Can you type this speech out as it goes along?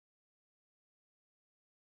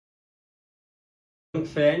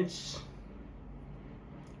Friends,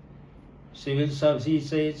 civil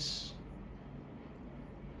services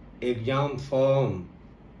exam form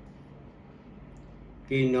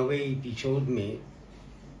के 9वें episode में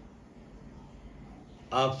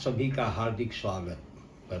आप सभी का हार्दिक स्वागत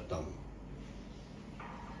करता हूं।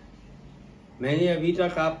 मैंने अभी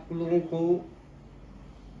तक आप लोगों को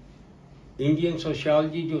इंडियन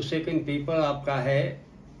सोशियोलॉजी जो सेकंड पेपर आपका है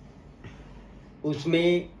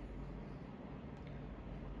उसमें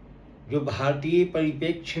जो भारतीय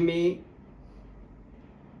परिप्रेक्ष्य में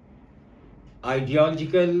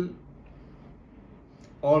आइडियोलॉजिकल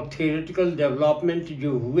और थियोरेटिकल डेवलपमेंट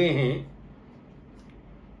जो हुए हैं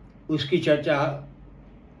उसकी चर्चा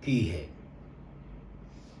की है।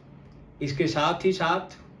 इसके साथ ही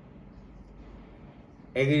साथ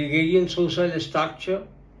एग्रीगेरियन सोशल स्ट्रक्चर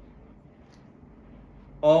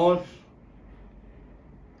और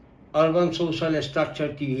अर्बन सोशल स्ट्रक्चर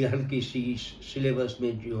की भी हल्की सी सिलेबस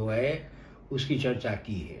में जो है उसकी चर्चा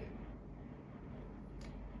की है।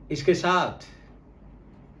 इसके साथ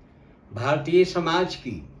भारतीय समाज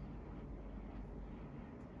की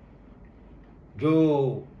जो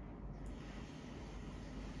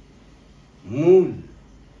मूल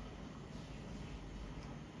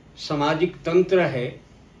सामाजिक तंत्र है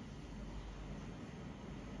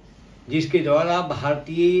जिसके द्वारा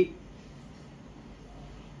भारतीय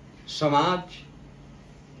समाज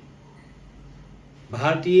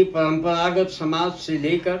भारतीय परंपरागत समाज से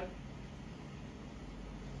लेकर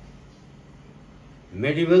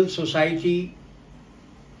मेडिवल सोसाइटी,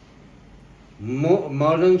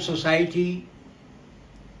 मॉडर्न सोसाइटी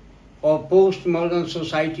और पोस्ट मॉडर्न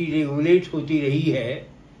सोसाइटी रेगुलेट होती रही है,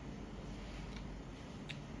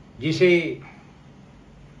 जिसे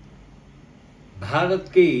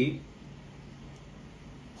भारत के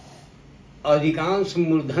अधिकांश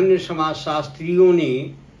मूर्धन्य समाजशास्त्रियों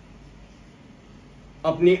ने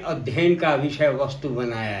अपने अध्ययन का विषय वस्तु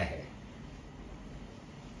बनाया है।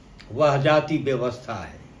 वह जाति व्यवस्था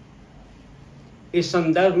है। इस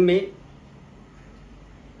संदर्भ में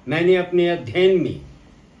मैंने अपने अध्ययन में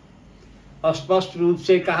स्पष्ट रूप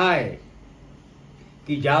से कहा है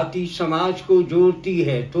कि जाति समाज को जोड़ती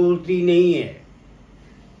है, तोड़ती नहीं है।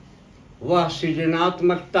 वह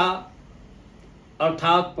सृजनात्मकता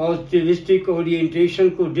अर्थात पॉजिटिविस्टिक ओरिएंटेशन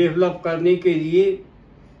को डेवलप करने के लिए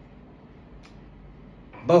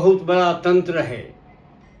बहुत बड़ा तंत्र है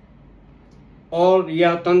और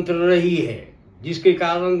यह तंत्र रही है, जिसके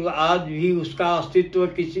कारण आज भी उसका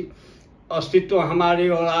अस्तित्व हमारे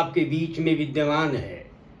और आपके बीच में विद्यमान है।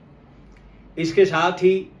 इसके साथ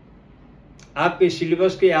ही आपके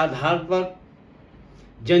सिलेबस के आधार पर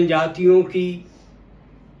जनजातियों की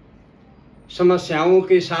समस्याओं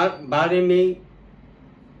के साथ बारे में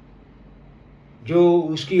जो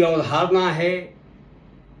उसकी अवधारणा है,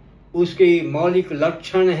 उसके मौलिक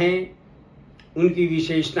लक्षण हैं, उनकी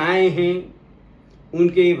विशेषताएं हैं,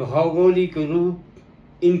 उनके भौगोलिक रूप,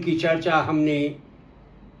 इनकी चर्चा हमने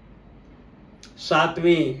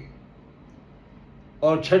 7वें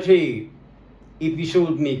और 6ठे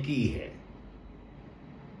एपिसोड में की है।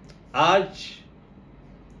 आज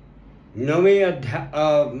 9वें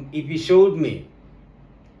एपिसोड में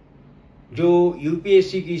जो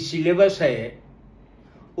यूपीएससी की सिलेबस है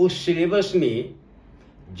उस सिलेबस में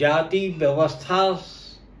जाति व्यवस्था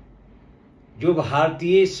जो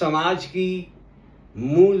भारतीय समाज की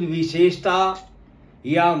मूल विशेषता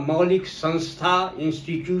या मौलिक संस्था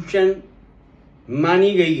इंस्टीट्यूशन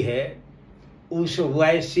मानी गई है, उस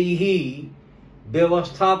वैसी ही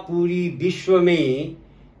व्यवस्था पूरी विश्व में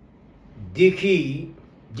दिखी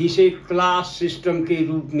जिसे क्लास सिस्टम के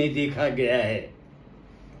रूप में देखा गया है।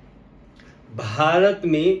 भारत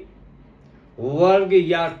में वर्ग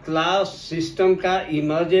या क्लास सिस्टम का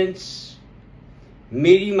इमर्जेंस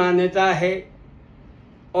मेरी मान्यता है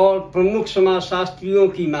और प्रमुख समाजशास्त्रियों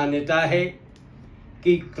की मान्यता है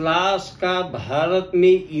कि क्लास का भारत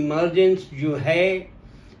में इमर्जेंस जो है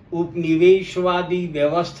उपनिवेशवादी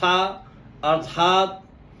व्यवस्था अर्थात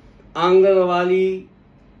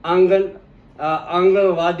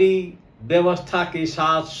आंगनवादी व्यवस्था के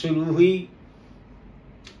साथ शुरू हुई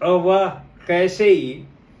और वह कैसे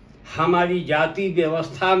हमारी जाति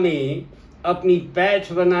व्यवस्था में अपनी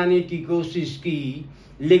पैठ बनाने की कोशिश की,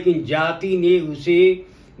 लेकिन जाति ने उसे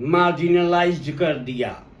मार्जिनलाइज्ड कर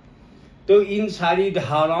दिया। तो इन सारी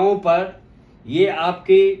धाराओं पर ये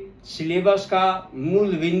आपके सिलेबस का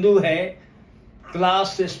मूल बिंदु है,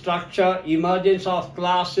 class structure, emergence of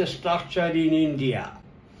class structure in India.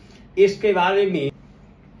 इसके बारे में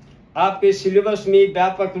आपके सिलेबस में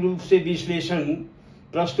व्यापक रूप से विश्लेषण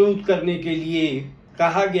प्रस्तुत करने के लिए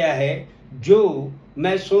कहा गया है, जो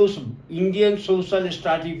मैं इंडियन सोशल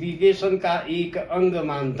स्ट्राटिफिकेशन का एक अंग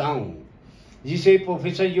मानता हूँ, जिसे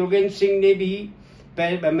प्रोफेसर योगेंद्र सिंह ने भी,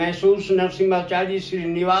 मैसूर नरसिम्हाचार्य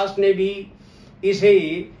श्रीनिवास ने भी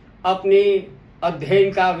इसे अपने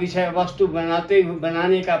अध्ययन का विषय वस्तु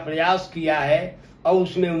बनाने का प्रयास किया है और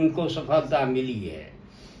उसमें उनको सफलता मिली है।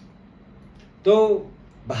 तो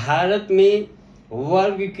भारत में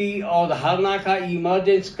वर्ग की अवधारणा का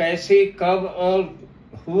इमर्जेंस कैसे, कब और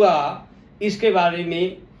हुआ, इसके बारे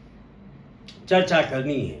में चर्चा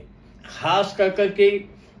करनी है। खास करके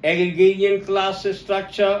agrarian class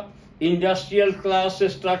structure, industrial class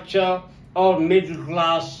structure और मिडिल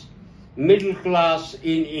क्लास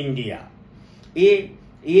इन इंडिया।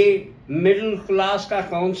 ये मिडिल क्लास का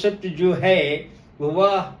कॉन्सेप्ट जो है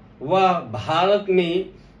वह भारत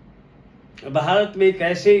में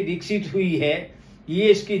कैसे विकसित हुई है, ये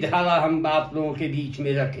इसकी धारा हम आप लोगों के बीच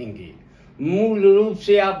में रखेंगे। मूल रूप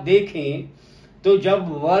से आप देखें तो जब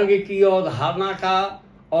वर्ग की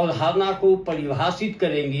अवधारणा को परिभाषित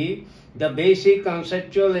करेंगे, the basic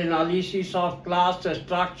conceptual analysis of class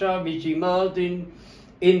structure which emerged in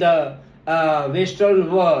the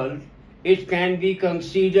Western world, it can be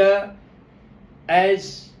considered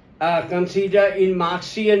in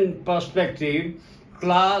Marxian perspective.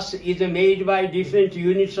 Class is made by different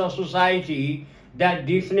units of society, that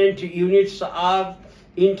different units are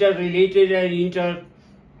interrelated and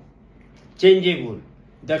interchangeable.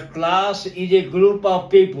 The class is a group of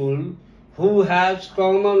people who has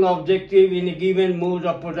common objective in a given mode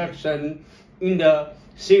of production in the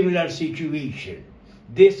similar situation.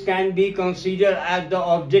 This can be considered as the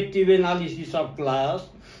objective analysis of class.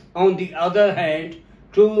 On the other hand,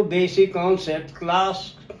 two basic concepts,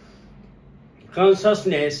 class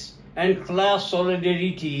consciousness and class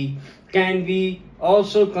solidarity, can be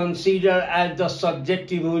also considered as the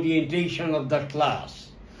subjective orientation of the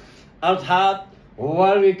class. अर्थात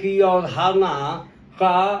वर्ग की अवधारणा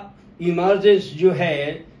का emergence जो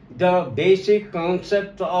है, the basic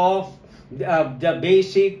concept of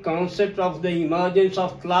the emergence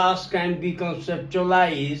of class can be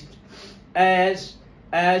conceptualized as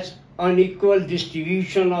unequal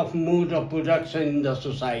distribution of mode of production in the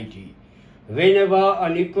society. Whenever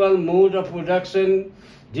unequal mode of production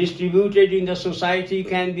distributed in the society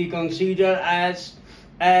can be considered as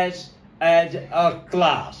a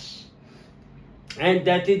class, and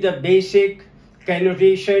that is the basic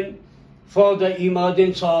connotation for the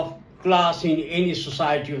emergence of class in any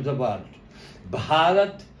society of the world.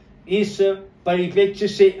 Bharat इस परिप्रेक्ष्य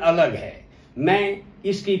से अलग है। मैं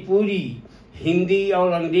इसकी पूरी हिंदी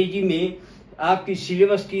और अंग्रेजी में आपकी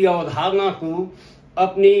सिलेबस की अवधारणा को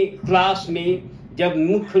अपने क्लास में, जब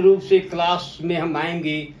मुख्य रूप से क्लास में हम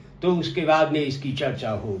आएंगे तो उसके बाद में इसकी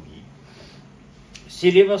चर्चा होगी।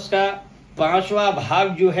 सिलेबस का 5वां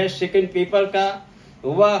भाग जो है सेकंड पेपर का,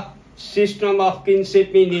 वह system of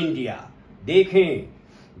kinship in India. देखें,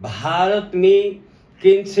 भारत में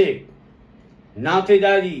किनशिप,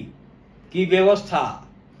 नातेदारी की व्यवस्था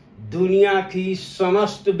दुनिया की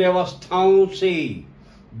समस्त व्यवस्थाओं से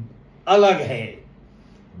अलग है।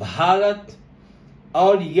 भारत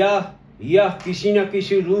और यह किसी न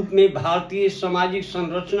किसी रूप में भारतीय सामाजिक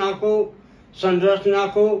संरचना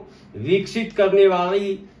को विकसित करने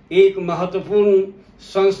वाली एक महत्वपूर्ण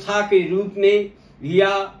संस्था के रूप में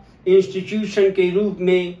या इंस्टीट्यूशन के रूप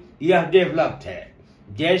में यह डेवलप्ड है।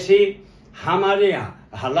 जैसे हमारे यहाँ,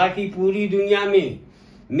 हालांकि पूरी दुनिया में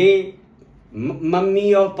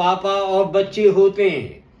मम्मी और पापा और बच्चे होते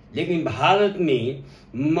हैं, लेकिन भारत में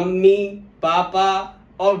मम्मी, पापा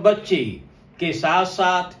और बच्चे के साथ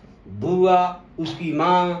साथ बुआ, उसकी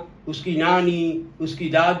माँ, उसकी नानी, उसकी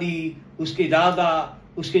दादी, उसके दादा,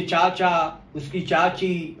 उसके चाचा, उसकी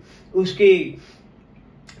चाची, उसके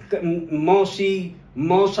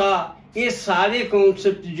मौसा, ये सारे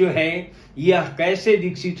कॉन्सेप्ट जो है यह कैसे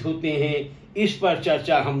विकसित होते हैं, इस पर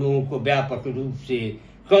चर्चा हम लोगों को व्यापक रूप से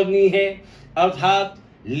करनी है। अर्थात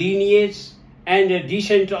lineage and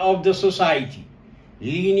descent of the society,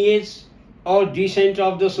 lineage और डिसेंट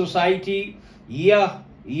ऑफ द सोसाइटी,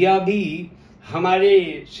 यह भी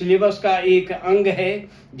हमारे सिलेबस का एक अंग है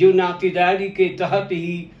जो नातेदारी के तहत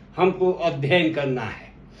ही हमको अध्ययन करना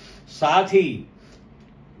है। साथ ही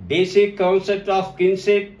basic concept of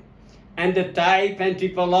kinship and the type and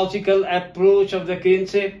typological approach of the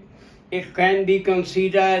kinship, it can be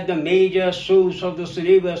considered the major source of the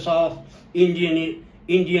syllabus of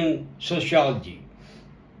Indian sociology.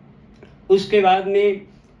 उसके बाद में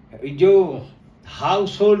जो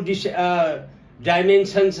हाउसहोल्ड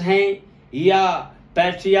डायमेंशंस हैं या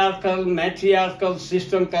पैट्रियार्कल मैट्रियार्कल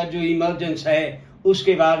सिस्टम का जो इमर्जेंस है,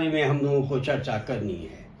 उसके बारे में हम लोगों को चर्चा करनी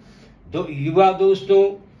है। तो युवा दोस्तों,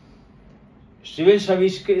 सिविल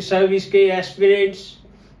सर्विस के एस्पिरेंट्स,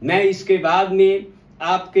 मैं इसके बाद में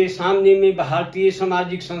आपके सामने में भारतीय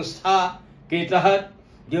सामाजिक संस्था के तहत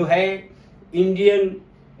जो है इंडियन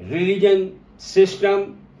रिलीजन सिस्टम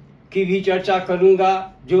की भी चर्चा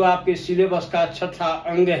करूंगा, जो आपके सिलेबस का छठा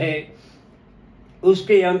अंग है।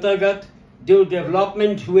 उसके अंतर्गत जो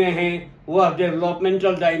डेवलपमेंट हुए हैं वह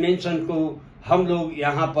डेवलपमेंटल डायमेंशन को हम लोग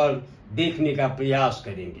यहाँ पर देखने का प्रयास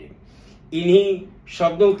करेंगे। इन्हीं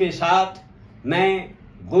शब्दों के साथ मैं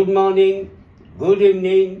good morning, good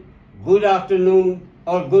evening, good afternoon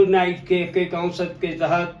और गुड नाइट के कॉन्सेप्ट के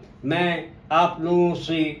तहत मैं आप लोगों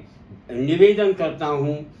से निवेदन करता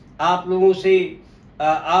हूँ, आप लोगों से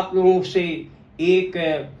एक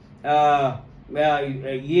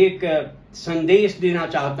संदेश देना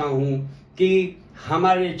चाहता हूँ कि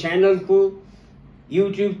हमारे चैनल को,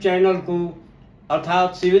 यूट्यूब चैनल को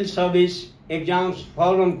अर्थात सिविल सर्विस एग्जाम्स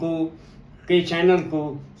फोरम के चैनल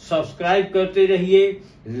को सब्सक्राइब करते रहिए,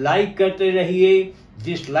 लाइक करते रहिए,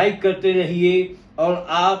 डिसलाइक करते रहिए, और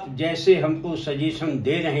आप जैसे हमको सजेशन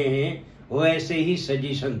दे रहे हैं वैसे ही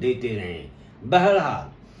सजेशन देते रहें।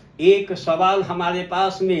 बहरहाल एक सवाल हमारे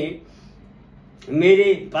पास में,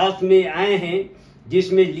 मेरे पास में आए हैं,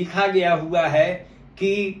 जिसमें लिखा गया हुआ है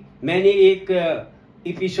कि मैंने एक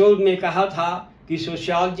एपिसोड में कहा था कि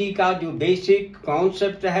सोशियोलॉजी का जो बेसिक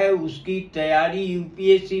कॉन्सेप्ट है उसकी तैयारी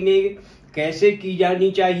यूपीएससी में कैसे की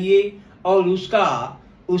जानी चाहिए, और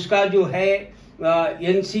उसका जो है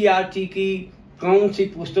एनसीईआरटी की कौन सी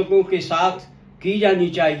पुस्तकों के साथ की जानी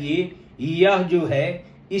चाहिए, यह जो है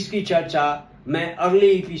इसकी चर्चा मैं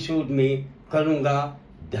अगले एपिसोड में करूंगा।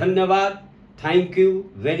 धन्यवाद, thank you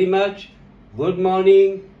very much. Good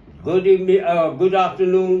morning, good evening, good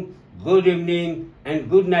afternoon, good evening and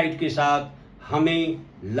good night के साथ हमें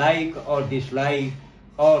लाइक और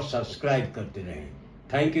डिसलाइक और सब्सक्राइब करते रहें।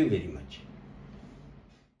 Thank you very much.